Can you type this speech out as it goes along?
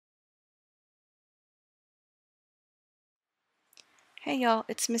Hey y'all,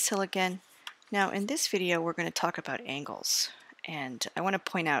 it's Miss Hill again. Now in this video we're going to talk about angles, and I want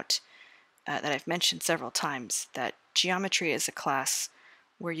to point out that I've mentioned several times that geometry is a class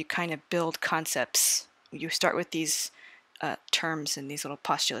where you kind of build concepts. You start with these terms and these little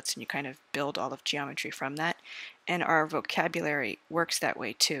postulates and you kind of build all of geometry from that, and our vocabulary works that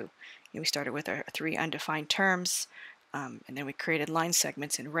way too. We started with our 3 undefined terms, and then we created line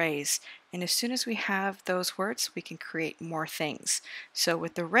segments and rays, and as soon as we have those words we can create more things. So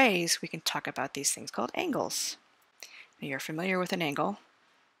with the rays we can talk about these things called angles. Now you're familiar with an angle,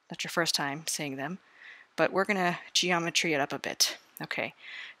 not your first time seeing them, but we're going to geometry it up a bit. Okay,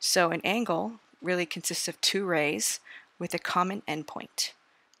 so an angle really consists of 2 rays with a common endpoint.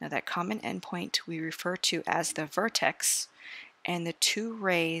 Now that common endpoint we refer to as the vertex, and the 2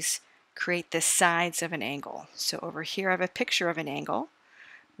 rays create the sides of an angle. So over here I have a picture of an angle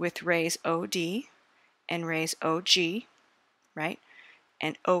with rays OD and rays OG, right?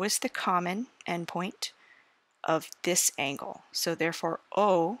 And O is the common endpoint of this angle. So therefore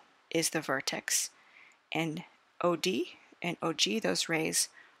O is the vertex, and OD and OG, those rays,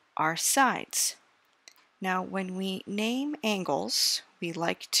 are sides. Now when we name angles, we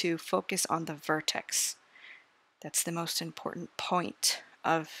like to focus on the vertex. That's the most important point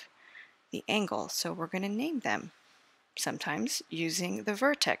of the angle, so we're going to name them, sometimes using the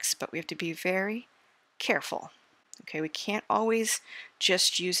vertex, but we have to be very careful. Okay, we can't always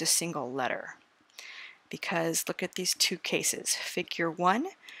just use a single letter, because look at these 2 cases. Figure 1,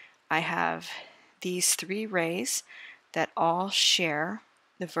 I have these 3 rays that all share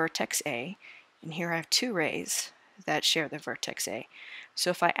the vertex A, and here I have 2 rays that share the vertex A. So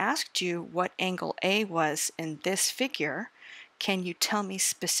if I asked you what angle A was in this figure, can you tell me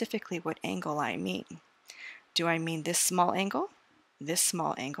specifically what angle I mean? Do I mean this small angle,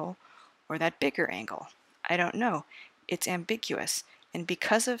 or that bigger angle? I don't know. It's ambiguous. And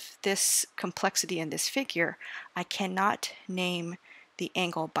because of this complexity in this figure, I cannot name the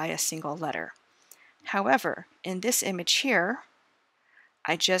angle by a single letter. However, in this image here,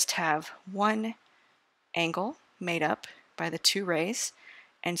 I just have one angle made up by the 2 rays,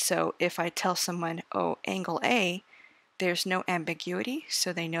 and so if I tell someone, oh, angle A, there's no ambiguity,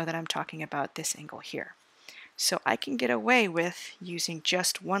 so they know that I'm talking about this angle here. So I can get away with using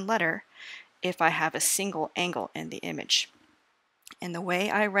just one letter if I have a single angle in the image. And the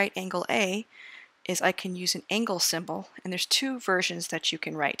way I write angle A is I can use an angle symbol, and there's 2 versions that you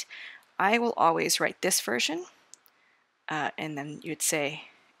can write. I will always write this version, and then you'd say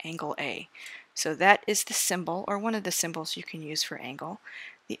angle A. So that is the symbol, or one of the symbols you can use for angle.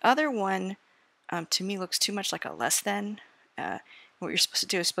 The other one, to me, looks too much like a less than. What you're supposed to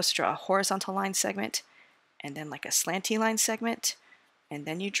do is supposed to draw a horizontal line segment, and then like a slanty line segment, and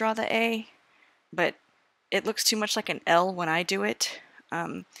then you draw the A, but it looks too much like an L when I do it.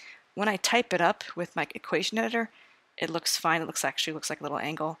 When I type it up with my equation editor, it looks fine. It actually looks like a little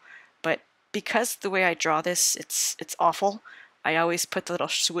angle, but because the way I draw this, it's awful, I always put the little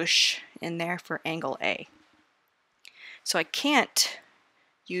swoosh in there for angle A. So I can't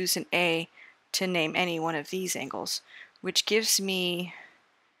use an A to name any one of these angles, which gives me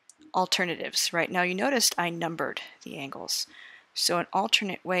alternatives. Right now you noticed I numbered the angles. So an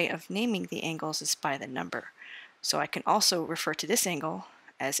alternate way of naming the angles is by the number. So I can also refer to this angle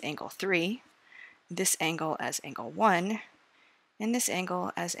as angle 3, this angle as angle 1, and this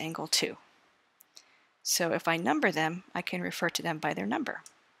angle as angle 2. So if I number them, I can refer to them by their number.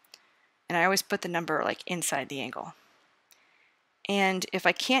 And I always put the number like inside the angle. And if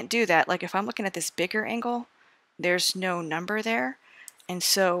I can't do that, like if I'm looking at this bigger angle, there's no number there. And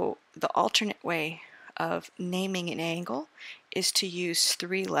so the alternate way of naming an angle is to use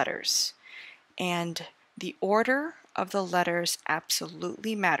 3 letters. And the order of the letters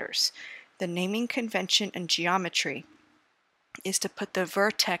absolutely matters. The naming convention in geometry is to put the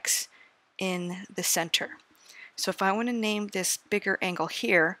vertex in the center. So if I want to name this bigger angle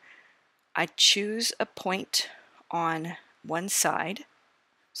here, I choose a point on one side.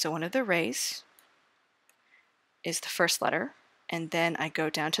 So one of the rays is the first letter, and then I go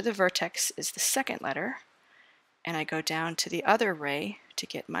down to the vertex is the second letter, and I go down to the other ray to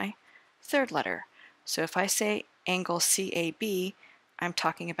get my third letter. So if I say angle CAB, I'm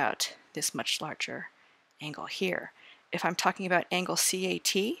talking about this much larger angle here. If I'm talking about angle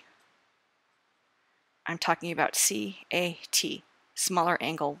CAT, I'm talking about CAT, smaller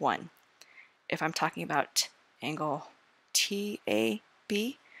angle 1. If I'm talking about angle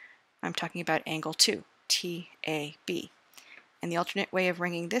TAB, I'm talking about angle 2, TAB. And the alternate way of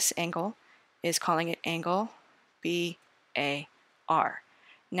ringing this angle is calling it angle BAR.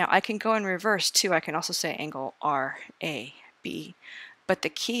 Now I can go in reverse too. I can also say angle RAB. be. But the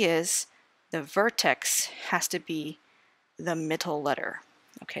key is the vertex has to be the middle letter.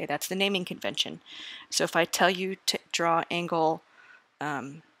 Okay, that's the naming convention. So if I tell you to draw angle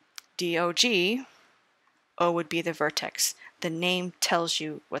DOG, O would be the vertex. The name tells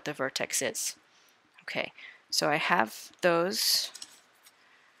you what the vertex is. Okay, so I have those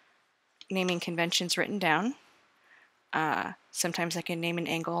naming conventions written down. Sometimes I can name an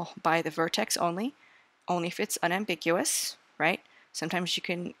angle by the vertex only if it's unambiguous, right? Sometimes you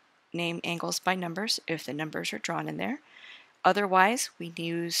can name angles by numbers if the numbers are drawn in there. Otherwise, we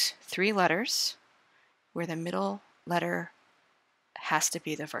use 3 letters where the middle letter has to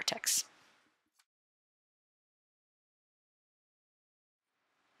be the vertex.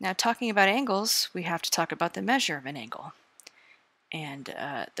 Now, talking about angles, we have to talk about the measure of an angle. And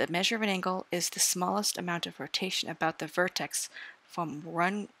the measure of an angle is the smallest amount of rotation about the vertex from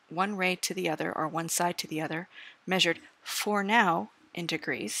one ray to the other, or one side to the other, measured for now in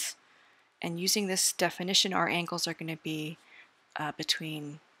degrees. And using this definition, our angles are going to be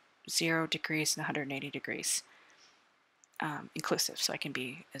between 0 degrees and 180 degrees inclusive. So I can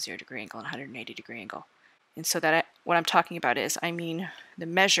be a 0 degree angle and 180 degree angle. And so that what I'm talking about is, I mean, the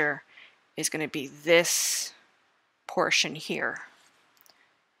measure is going to be this portion here.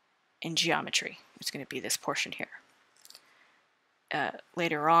 In geometry, it's going to be this portion here.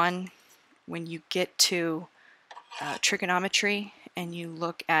 Later on, when you get to trigonometry and you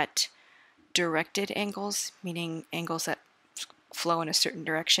look at directed angles, meaning angles that flow in a certain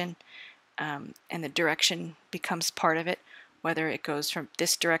direction, and the direction becomes part of it, whether it goes from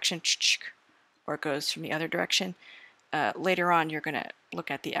this direction or it goes from the other direction. Later on, you're going to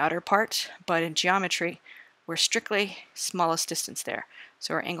look at the outer part, but in geometry, we're strictly smallest distance there.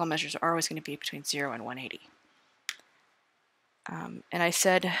 So our angle measures are always going to be between 0 and 180. And I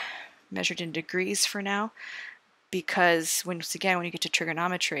said measured in degrees for now, because once again, when you get to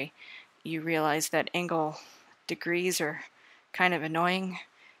trigonometry, you realize that angle degrees are kind of annoying,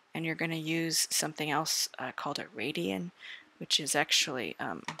 and you're going to use something else called a radian, which is actually,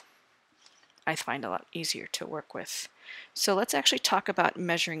 I find a lot easier to work with. So let's actually talk about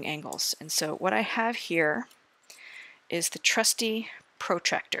measuring angles. And so what I have here is the trusty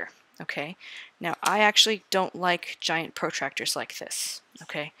protractor. Okay, now I actually don't like giant protractors like this,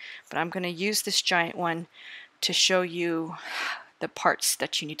 okay, but I'm going to use this giant one to show you the parts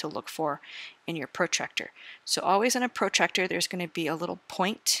that you need to look for in your protractor. So always in a protractor, there's going to be a little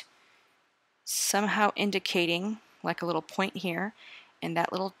point somehow indicating, like a little point here, and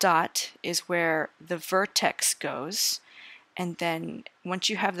that little dot is where the vertex goes. And then once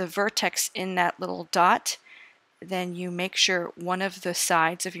you have the vertex in that little dot, then you make sure one of the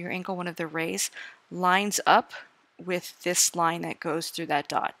sides of your angle, one of the rays, lines up with this line that goes through that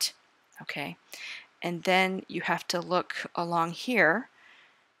dot. Okay, and then you have to look along here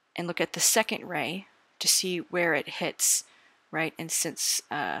and look at the second ray to see where it hits, right? And since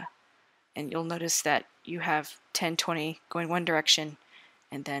and you'll notice that you have 10, 20 going one direction,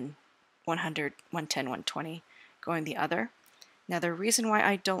 and then 100, 110, 120 going the other. Now the reason why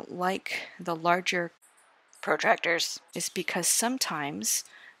I don't like the larger protractors is because sometimes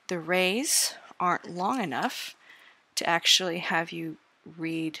the rays aren't long enough to actually have you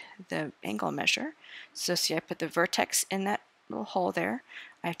read the angle measure. So see, I put the vertex in that little hole there.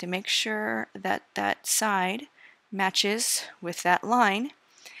 I have to make sure that that side matches with that line,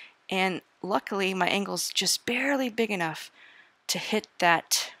 and luckily my angle's just barely big enough to hit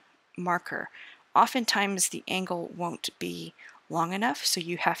that marker. Oftentimes the angle won't be long enough, so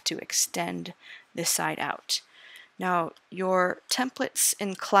you have to extend this side out. Now your templates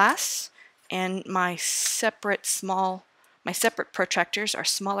in class and my separate protractors are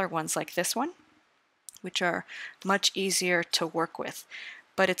smaller ones like this one, which are much easier to work with.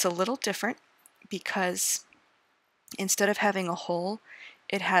 But it's a little different because instead of having a hole,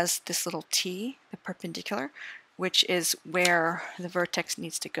 it has this little T, the perpendicular, which is where the vertex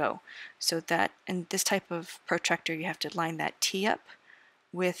needs to go. So that in this type of protractor, you have to line that T up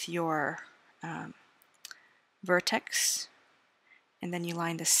with your vertex, and then you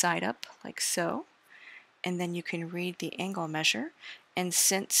line the side up like so, and then you can read the angle measure. And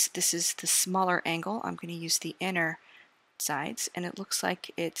since this is the smaller angle, I'm going to use the inner sides, and it looks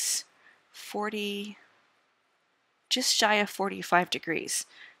like it's 40, just shy of 45 degrees.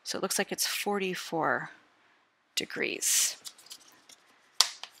 So it looks like it's 44 degrees.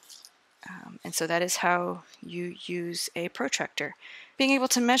 And so that is how you use a protractor. Being able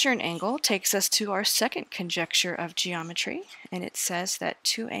to measure an angle takes us to our second conjecture of geometry, and it says that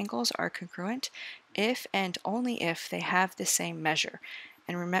two angles are congruent if and only if they have the same measure.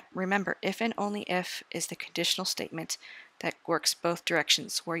 And remember, if and only if is the conditional statement that works both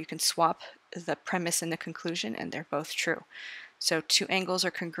directions, where you can swap the premise and the conclusion and they're both true. So two angles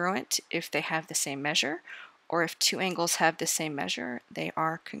are congruent if they have the same measure, or if two angles have the same measure, they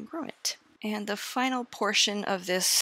are congruent. And the final portion of this